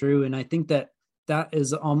so true. And I think that that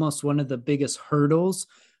is almost one of the biggest hurdles.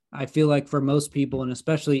 I feel like for most people, and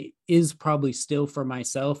especially is probably still for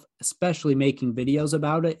myself, especially making videos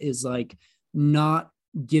about it, is like not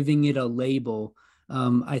giving it a label.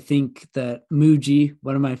 I think that Muji,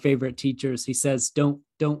 one of my favorite teachers, he says, don't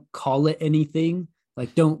call it anything.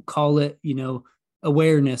 Like, don't call it,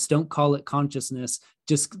 awareness. Don't call it consciousness.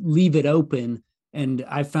 Just leave it open. And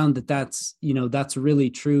I found that that's really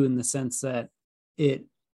true in the sense that it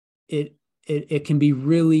it it can be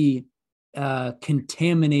really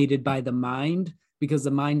contaminated by the mind, because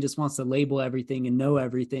the mind just wants to label everything and know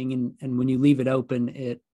everything, and when you leave it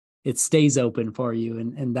open, it stays open for you,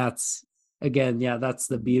 and that's, again, yeah, that's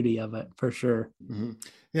the beauty of it for sure. Mm-hmm.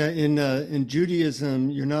 Yeah, in Judaism,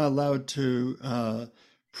 you're not allowed to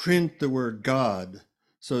print the word God.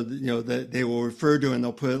 So that they will refer to, and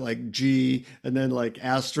they'll put like G and then like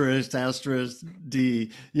asterisk asterisk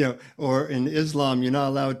D. Or in Islam, you're not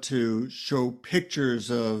allowed to show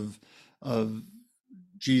pictures of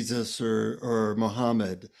Jesus or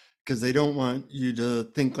Muhammad, because they don't want you to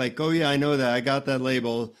think like, oh yeah, I know that, I got that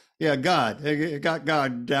label. Yeah, God, I got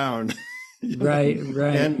God down. Right,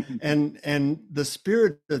 right. And the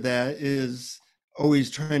spirit of that is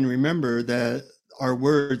always trying to remember that our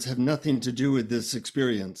words have nothing to do with this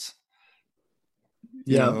experience.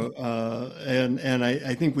 Yeah. And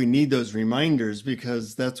I think we need those reminders,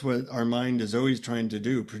 because that's what our mind is always trying to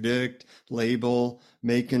do: predict, label,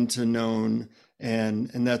 make into known,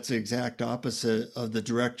 and that's the exact opposite of the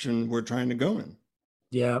direction we're trying to go in.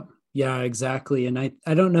 Yeah. Yeah, exactly. And I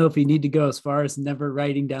don't know if you need to go as far as never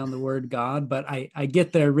writing down the word God, but I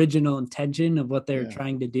get the original intention of what they're Yeah.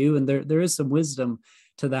 trying to do. And there is some wisdom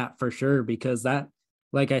to that for sure, because that,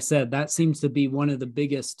 like I said, that seems to be one of the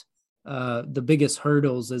biggest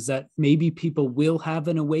hurdles, is that maybe people will have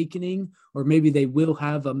an awakening, or maybe they will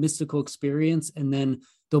have a mystical experience, and then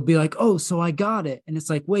they'll be like, oh, so I got it. And it's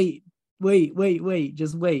like, wait,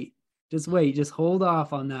 just wait, just hold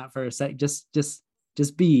off on that for a sec. Just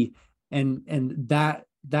be. And that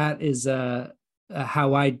is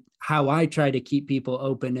how I try to keep people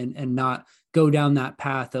open, and not go down that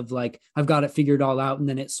path of like, I've got it figured all out, and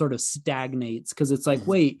then it sort of stagnates, because it's like,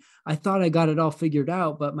 wait, I thought I got it all figured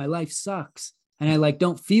out, but my life sucks and I like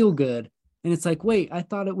don't feel good. And it's like, wait, I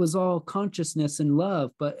thought it was all consciousness and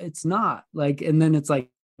love, but it's not. Like, and then it's like,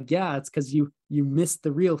 yeah, it's because you missed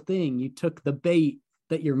the real thing. You took the bait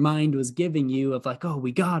that your mind was giving you of like, oh,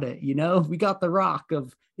 we got it, we got the rock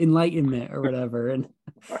of enlightenment or whatever. And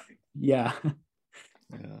yeah.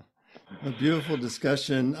 Yeah, a beautiful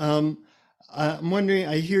discussion. I'm wondering,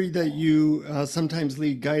 I hear that you sometimes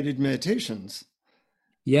lead guided meditations.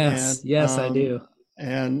 Yes, And yes, I do.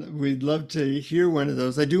 and we'd love to hear one of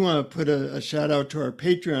those. I do want to put a shout out to our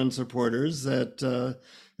Patreon supporters, that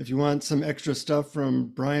if you want some extra stuff from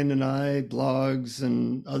Brian and I, blogs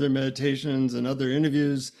and other meditations and other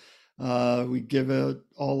interviews, we give it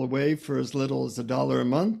all away for as little as $1 a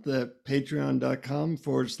month at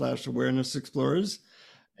patreon.com/awareness explorers.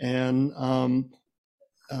 And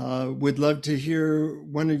would love to hear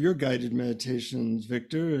one of your guided meditations,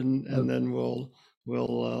 Victor, and then we'll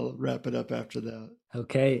wrap it up after that.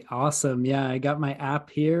 Okay, awesome. Yeah, I got my app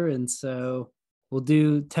here, and so we'll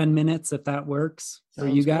do 10 minutes if that works for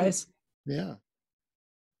you Sounds great. guys. Yeah.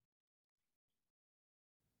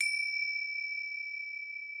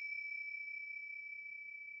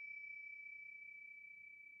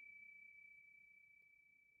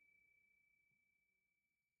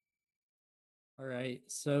 All right,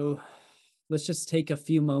 so let's just take a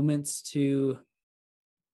few moments to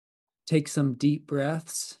take some deep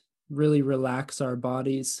breaths, really relax our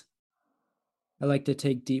bodies. I like to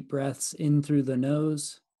take deep breaths in through the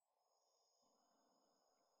nose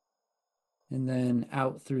and then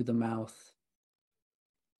out through the mouth.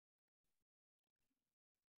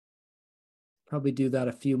 Probably do that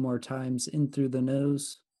a few more times, in through the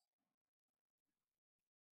nose,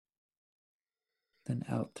 then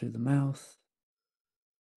out through the mouth.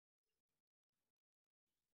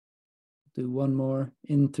 Do one more,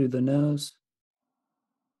 in through the nose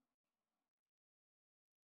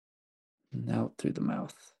and out through the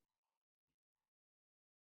mouth.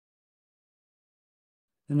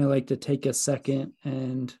 And I like to take a second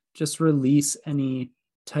and just release any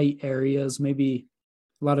tight areas. Maybe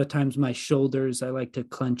a lot of times my shoulders, I like to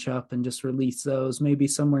clench up and just release those. Maybe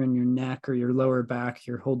somewhere in your neck or your lower back,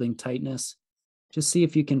 you're holding tightness. Just see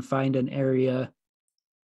if you can find an area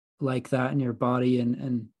like that in your body,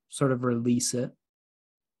 and sort of release it.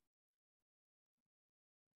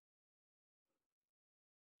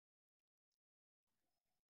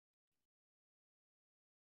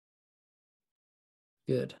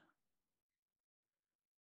 Good.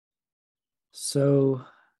 So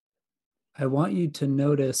I want you to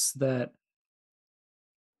notice that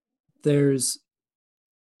there's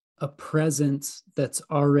a presence that's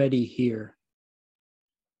already here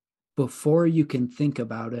before you can think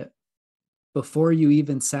about it. Before you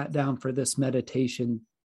even sat down for this meditation,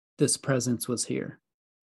 this presence was here.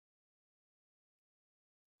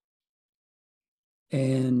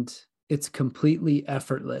 And it's completely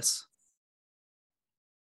effortless.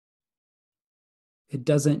 It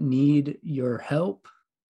doesn't need your help.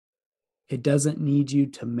 It doesn't need you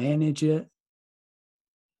to manage it.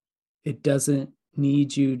 It doesn't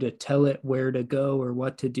need you to tell it where to go or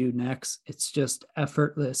what to do next. It's just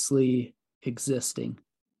effortlessly existing.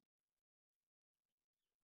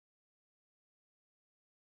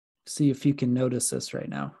 See if you can notice this right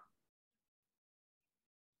now.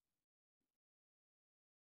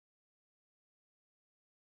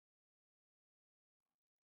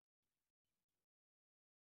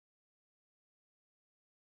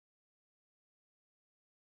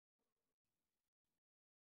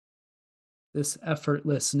 This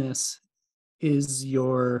effortlessness is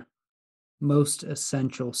your most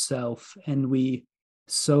essential self. And we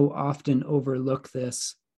so often overlook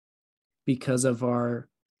this because of our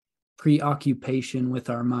preoccupation with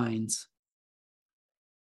our minds.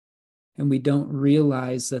 And we don't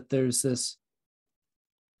realize that there's this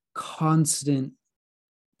constant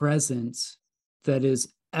presence that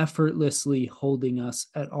is effortlessly holding us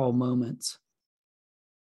at all moments.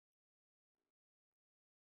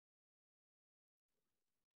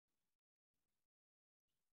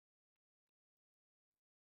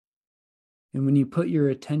 And when you put your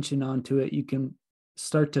attention onto it, you can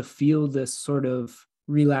start to feel this sort of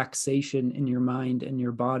relaxation in your mind and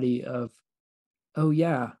your body of, oh,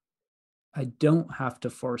 yeah, I don't have to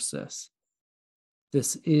force this.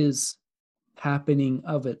 This is happening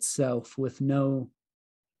of itself with no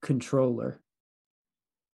controller.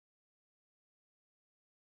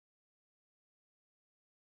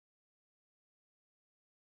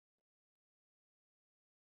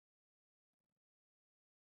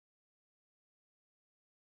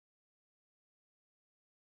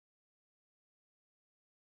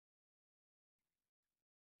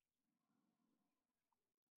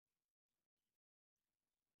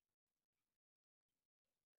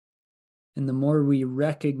 And the more we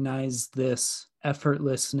recognize this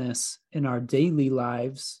effortlessness in our daily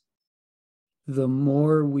lives, the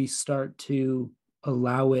more we start to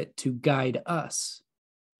allow it to guide us.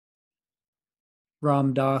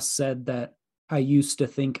 Ram Dass said that I used to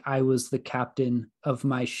think I was the captain of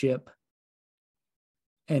my ship,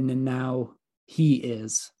 and now he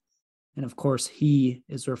is. And of course, he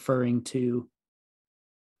is referring to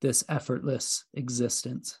this effortless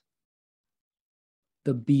existence,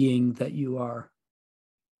 the being that you are.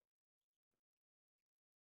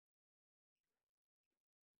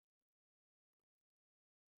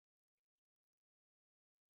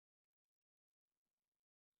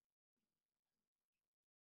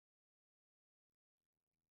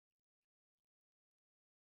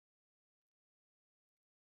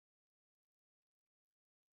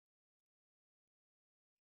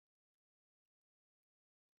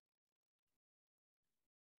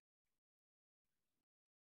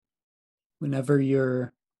 Whenever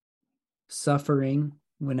you're suffering,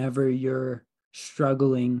 whenever you're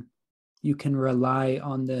struggling, you can rely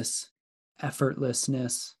on this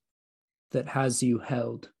effortlessness that has you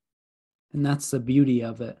held. And that's the beauty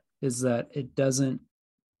of it, is that it doesn't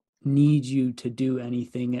need you to do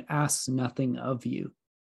anything. It asks nothing of you.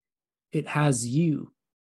 It has you.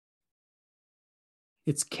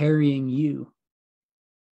 It's carrying you.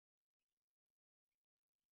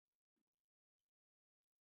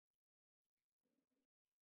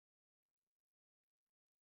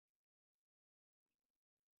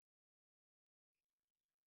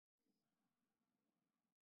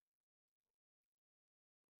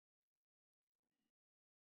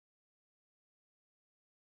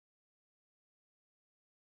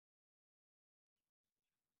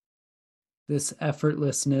 This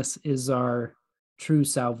effortlessness is our true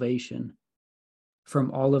salvation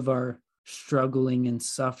from all of our struggling and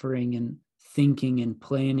suffering and thinking and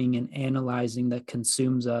planning and analyzing that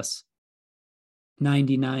consumes us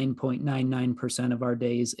 99.99% of our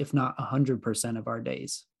days, if not 100% of our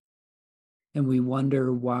days. And we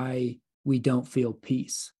wonder why we don't feel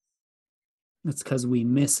peace. It's because we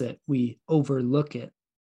miss it. We overlook it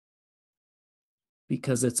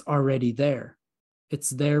because it's already there. It's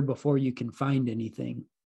there before you can find anything.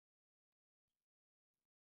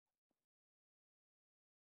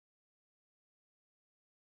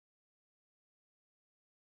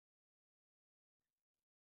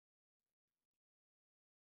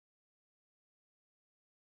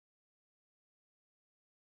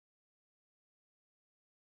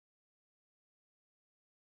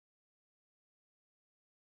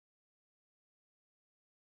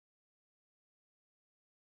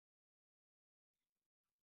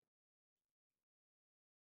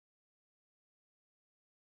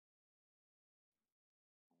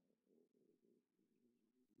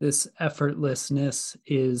 This effortlessness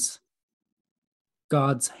is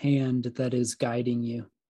God's hand that is guiding you,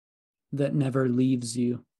 that never leaves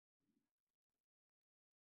you.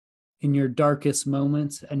 In your darkest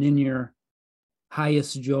moments and in your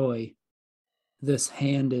highest joy, this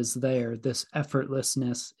hand is there. This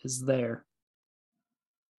effortlessness is there.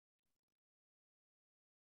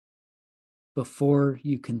 Before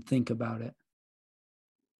you can think about it.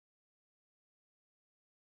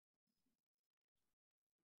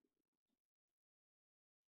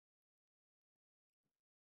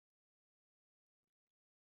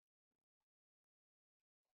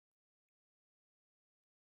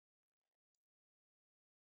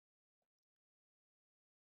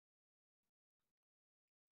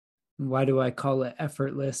 Why do I call it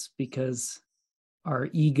effortless? Because our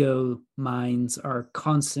ego minds are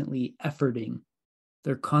constantly efforting.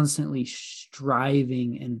 They're constantly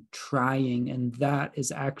striving and trying, and that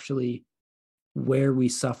is actually where we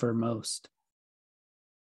suffer most.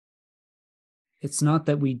 It's not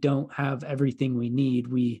that we don't have everything we need.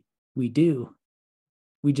 We do.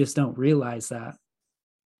 We just don't realize that.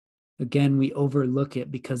 Again, we overlook it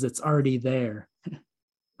because it's already there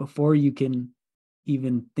before you can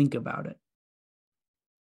even think about it.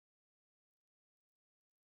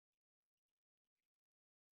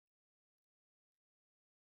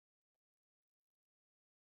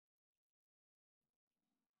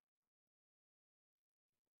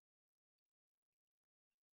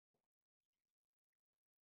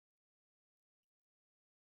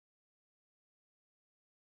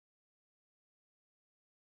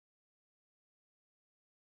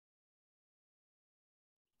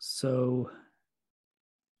 So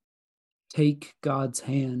take God's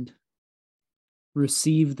hand,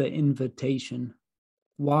 receive the invitation,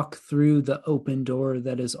 walk through the open door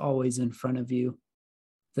that is always in front of you,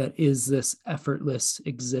 that is this effortless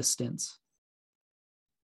existence,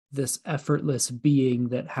 this effortless being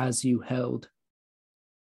that has you held.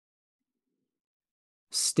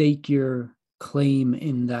 Stake your claim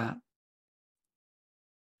in that.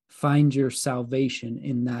 Find your salvation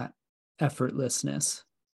in that effortlessness,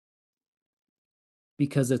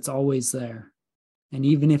 because it's always there. And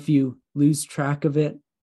even if you lose track of it,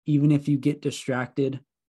 even if you get distracted,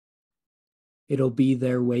 it'll be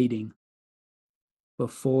there waiting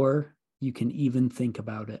before you can even think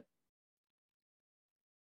about it.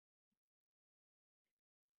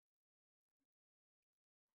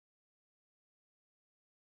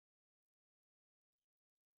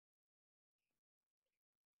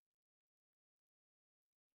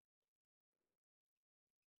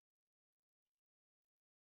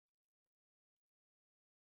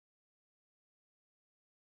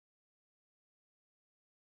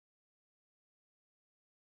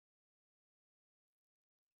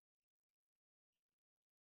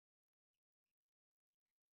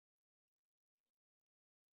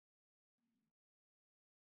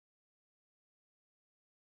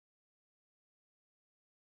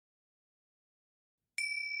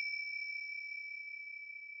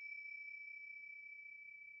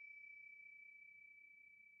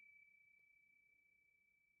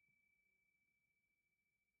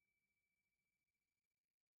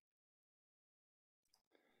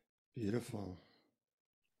 Beautiful.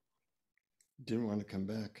 Didn't want to come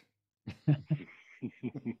back.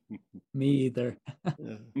 Me either.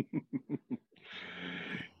 Yeah.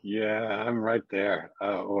 Yeah, I'm right there.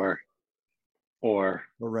 Or We're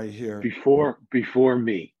right here. before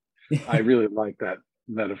me. I really like that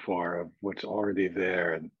metaphor of what's already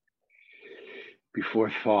there, and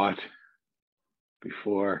before thought,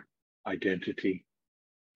 before identity,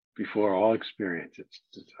 before all experience.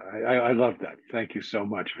 I love that. Thank you so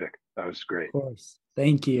much, Vic. That was great. Of course.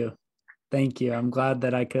 Thank you. Thank you. I'm glad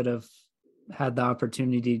that I could have had the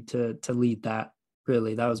opportunity to lead that.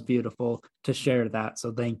 Really, that was beautiful to share that.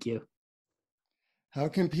 So thank you. How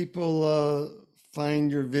can people find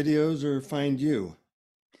your videos or find you?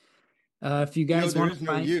 If you guys there want is to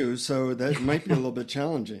no find you, so that might be a little bit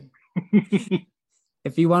challenging.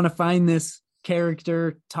 if you want to find this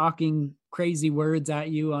character talking crazy words at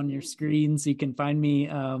you on your screens, you can find me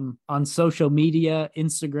on social media,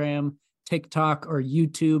 Instagram, TikTok, or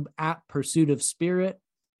YouTube at Pursuit of Spirit.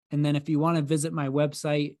 And then if you want to visit my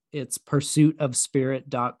website, it's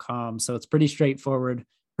pursuitofspirit.com. So it's pretty straightforward.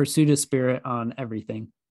 Pursuit of Spirit on everything.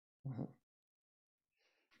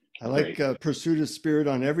 I like Pursuit of Spirit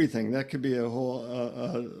on everything. That could be a whole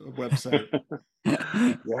website.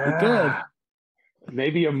 Yeah. Good.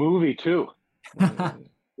 Maybe a movie too.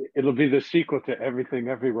 It'll be the sequel to Everything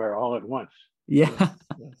Everywhere All at Once. Yeah.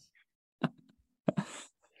 Yes.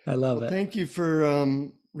 I love it. Thank you for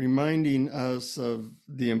reminding us of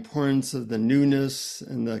the importance of the newness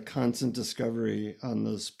and the constant discovery on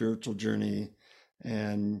the spiritual journey,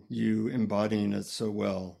 and you embodying it so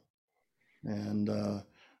well. And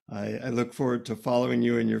I look forward to following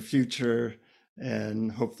you in your future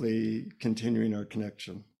and hopefully continuing our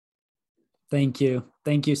connection. Thank you.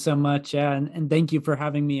 Thank you so much. And thank you for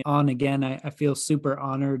having me on again. I feel super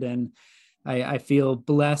honored, and I feel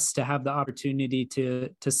blessed to have the opportunity to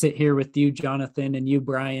sit here with you, Jonathan, and you,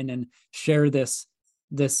 Brian, and share this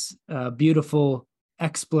beautiful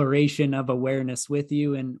exploration of awareness with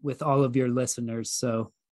you and with all of your listeners.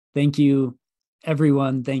 So thank you,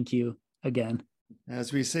 everyone. Thank you again.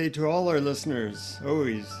 As we say to all our listeners,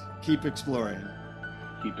 always keep exploring.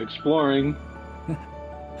 Keep exploring.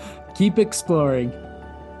 Keep exploring.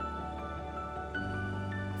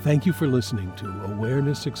 Thank you for listening to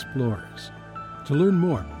Awareness Explorers. To learn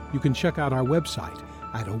more, you can check out our website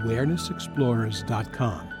at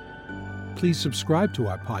awarenessexplorers.com. Please subscribe to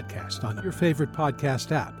our podcast on your favorite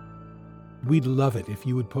podcast app. We'd love it if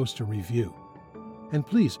you would post a review. And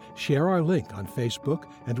please share our link on Facebook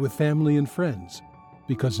and with family and friends,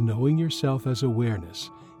 because knowing yourself as awareness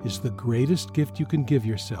is the greatest gift you can give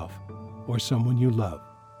yourself or someone you love.